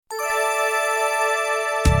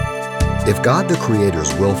If God the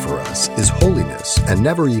Creator's will for us is holiness and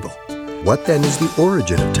never evil, what then is the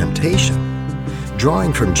origin of temptation?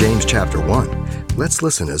 Drawing from James chapter 1, let's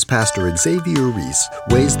listen as Pastor Xavier Reese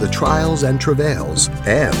weighs the trials and travails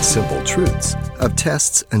and simple truths of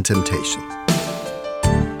tests and temptation.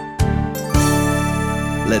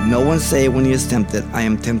 Let no one say when he is tempted, I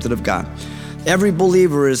am tempted of God. Every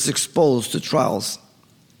believer is exposed to trials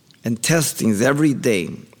and testings every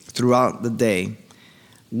day. Throughout the day,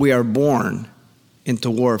 we are born into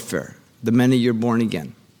warfare. The minute you're born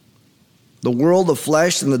again. The world, the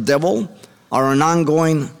flesh, and the devil are an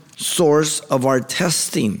ongoing source of our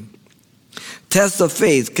testing. Tests of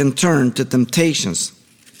faith can turn to temptations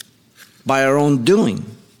by our own doing,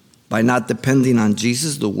 by not depending on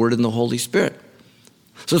Jesus, the Word, and the Holy Spirit.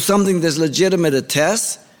 So something that's legitimate a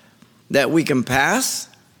test that we can pass,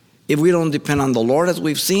 if we don't depend on the Lord as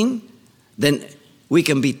we've seen, then we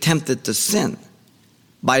can be tempted to sin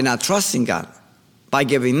by not trusting God, by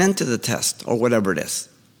giving in to the test or whatever it is.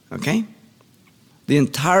 Okay? The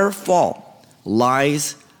entire fault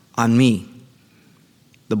lies on me,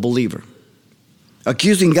 the believer.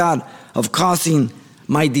 Accusing God of causing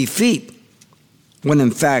my defeat when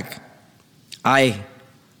in fact I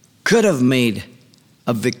could have made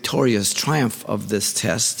a victorious triumph of this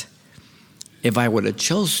test if I would have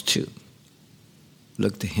chose to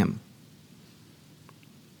look to Him.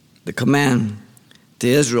 The command to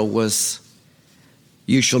Israel was,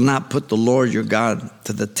 you shall not put the Lord your God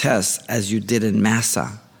to the test as you did in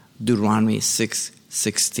Massah, Deuteronomy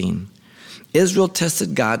 6:16. Israel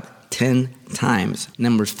tested God 10 times,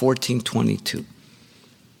 Numbers 14:22.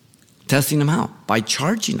 Testing Him how? By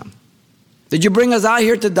charging Him. Did you bring us out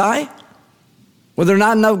here to die? Were there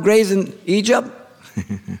not enough graves in Egypt?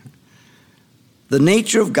 The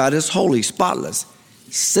nature of God is holy, spotless,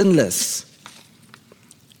 sinless.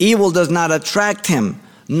 Evil does not attract Him,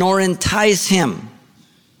 nor entice Him.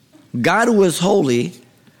 God, who is holy,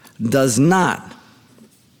 does not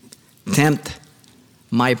tempt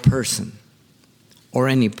my person or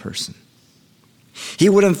any person. He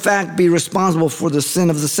would in fact be responsible for the sin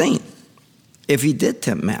of the saint if He did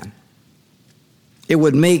tempt man. It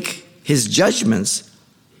would make His judgments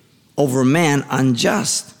over man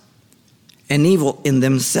unjust and evil in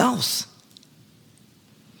themselves.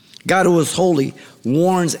 God, who is holy,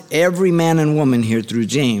 warns every man and woman here through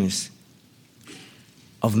James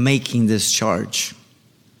of making this charge.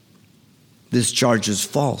 This charge is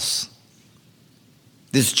false.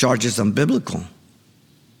 This charge is unbiblical.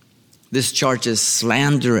 This charge is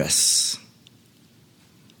slanderous.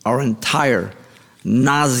 Our entire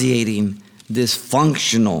nauseating,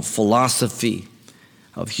 dysfunctional philosophy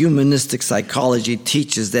of humanistic psychology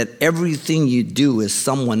teaches that everything you do is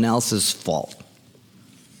someone else's fault,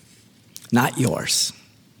 not yours.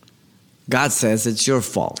 God says it's your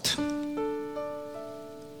fault.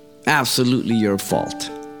 Absolutely your fault.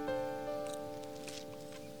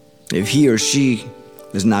 If he or she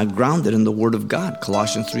is not grounded in the Word of God,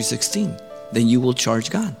 Colossians 3:16, then you will charge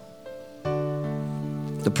God.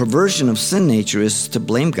 The perversion of sin nature is to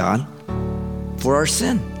blame God for our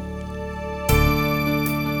sin.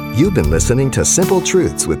 You've been listening to Simple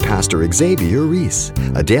Truths with Pastor Xavier Reese,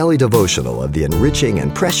 a daily devotional of the enriching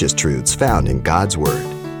and precious truths found in God's Word.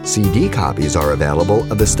 CD copies are available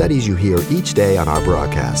of the studies you hear each day on our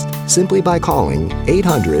broadcast simply by calling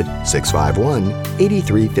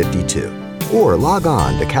 800-651-8352 or log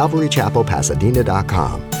on to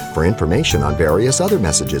CalvaryChapelPasadena.com for information on various other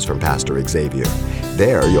messages from Pastor Xavier.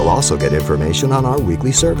 There, you'll also get information on our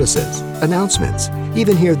weekly services, announcements,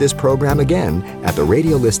 even hear this program again at the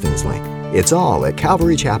radio listings link. It's all at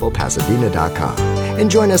CalvaryChapelPasadena.com. And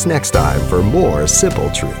join us next time for more Simple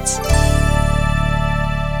Truths.